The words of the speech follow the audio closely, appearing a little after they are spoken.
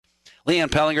LeAnne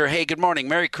Poelinger, hey, good morning.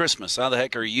 Merry Christmas. How the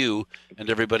heck are you and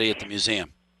everybody at the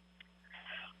museum?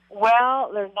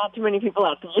 Well, there's not too many people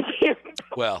at the museum.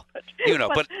 Well, but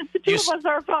the two you, of us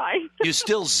are fine. you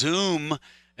still Zoom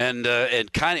and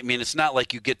kind of, I mean, it's not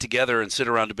like you get together and sit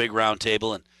around a big round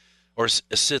table or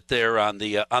sit there on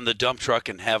the dump truck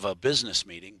and have a business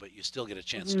meeting, but you still get a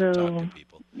chance to talk to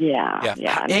people. Yeah.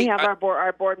 And Hey, we have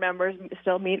our board members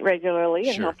still meet regularly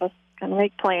and help us kind of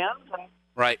make plans.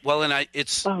 Right. Well, and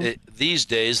these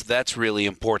days that's really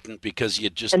important because you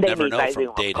just never know from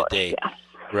Zoom, day to day. Yeah.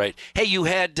 Right. Hey, you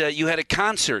had a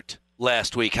concert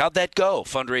last week. How'd that go?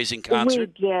 Fundraising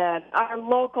concert? We did. Our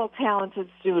local talented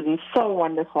students, so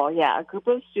wonderful. Yeah, a group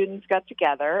of students got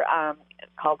together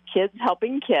called Kids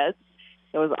Helping Kids.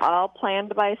 It was all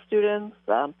planned by students,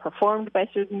 performed by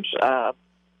students,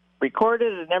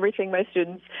 recorded and everything by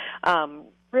students.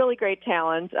 Really great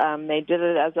talent. They did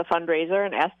it as a fundraiser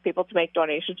and asked people to make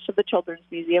donations to the Children's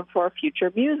Museum for a future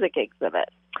music exhibit.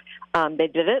 They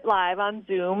did it live on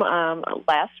Zoom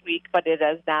last week, but it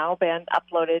has now been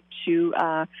uploaded to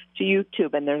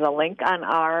YouTube, and there's a link on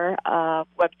our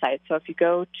website. So if you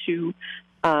go to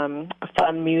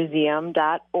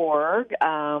funmuseum.org,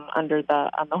 on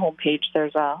the homepage,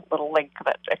 there's a little link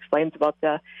that explains about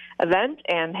the event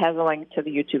and has a link to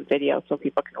the YouTube video so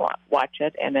people can watch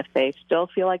it. And if they still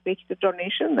feel like making a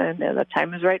donation, then the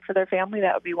time is right for their family,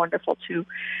 that would be wonderful too.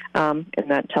 And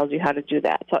that tells you how to do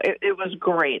that. So it was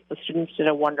great. The students did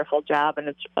a wonderful job,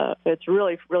 and it's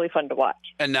really, really fun to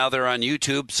watch. And now they're on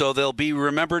YouTube, so they'll be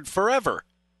remembered forever.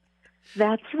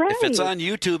 That's right. If it's on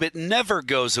YouTube, it never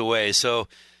goes away. So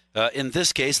in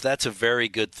this case, that's a very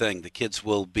good thing. The kids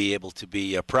will be able to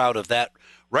be proud of that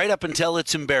right up until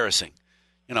it's embarrassing.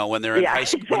 You know, when they're in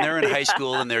when they're in high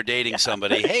school and they're dating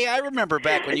somebody. Hey, I remember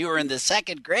back when you were in the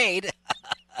second grade.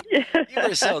 You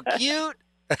were so cute.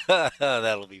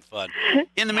 That'll be fun.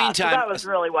 In the meantime, so that was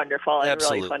really wonderful and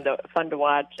really fun to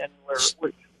watch, and we're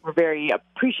very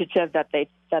appreciative that they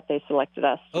selected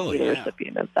us to be the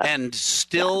recipient of that. And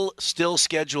still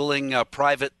scheduling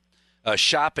private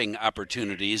shopping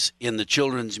opportunities in the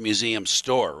Children's Museum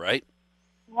store, right?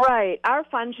 Right. Our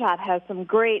fun shop has some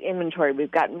great inventory.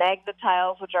 We've got magnet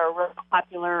tiles, which are a real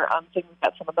popular thing. We've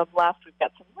got some of them left. We've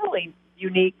got some really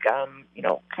unique, kind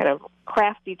of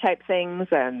crafty type things,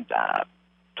 and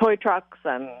toy trucks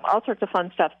and all sorts of fun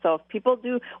stuff. So if people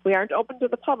we aren't open to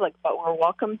the public, but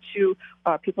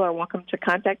people are welcome to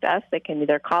contact us. They can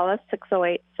either call us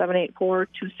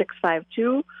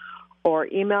 608-784-2652 or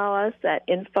email us at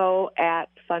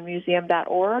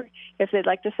info@funmuseum.org. If they'd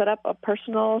like to set up a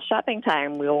personal shopping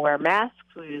time, we'll wear masks,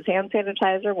 we'll use hand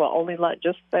sanitizer, we'll only let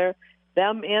just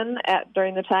them in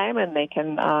during the time, and they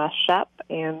can shop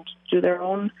and do their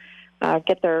own,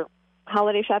 get their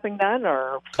holiday shopping done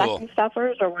or stocking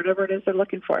stuffers or whatever it is they're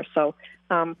looking for. So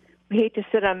we hate to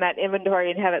sit on that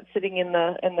inventory and have it sitting in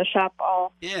the shop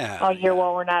all year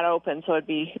while we're not open. So it'd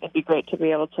be great to be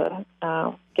able to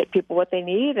get people what they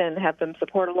need and have them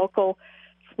support a local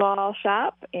small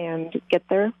shop and get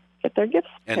their gifts.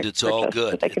 And it's all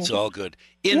good. It's all good.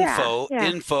 Info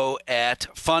at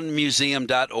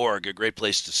funmuseum.org. A great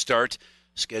place to start.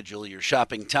 Schedule your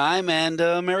shopping time, and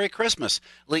Merry Christmas.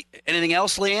 Anything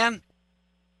else, LeAnne?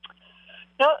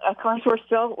 No, of course we're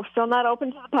still not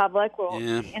open to the public. We'll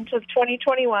be into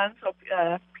 2021, so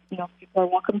people are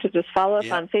welcome to just follow us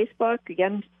on Facebook.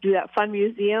 Again, do that Fun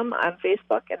Museum on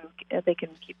Facebook, and they can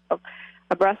keep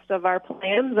abreast of our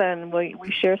plans. And we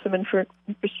share some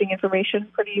interesting information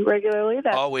pretty regularly.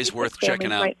 That always worth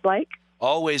checking out.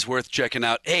 Always worth checking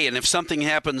out. Hey, and if something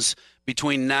happens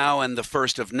between now and the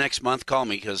 1st of next month, call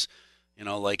me because,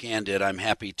 like Ann did, I'm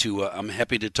happy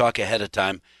to talk ahead of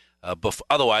time.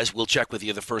 Otherwise, we'll check with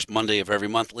you the first Monday of every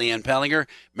month. LeAnne Poelinger,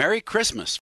 Merry Christmas.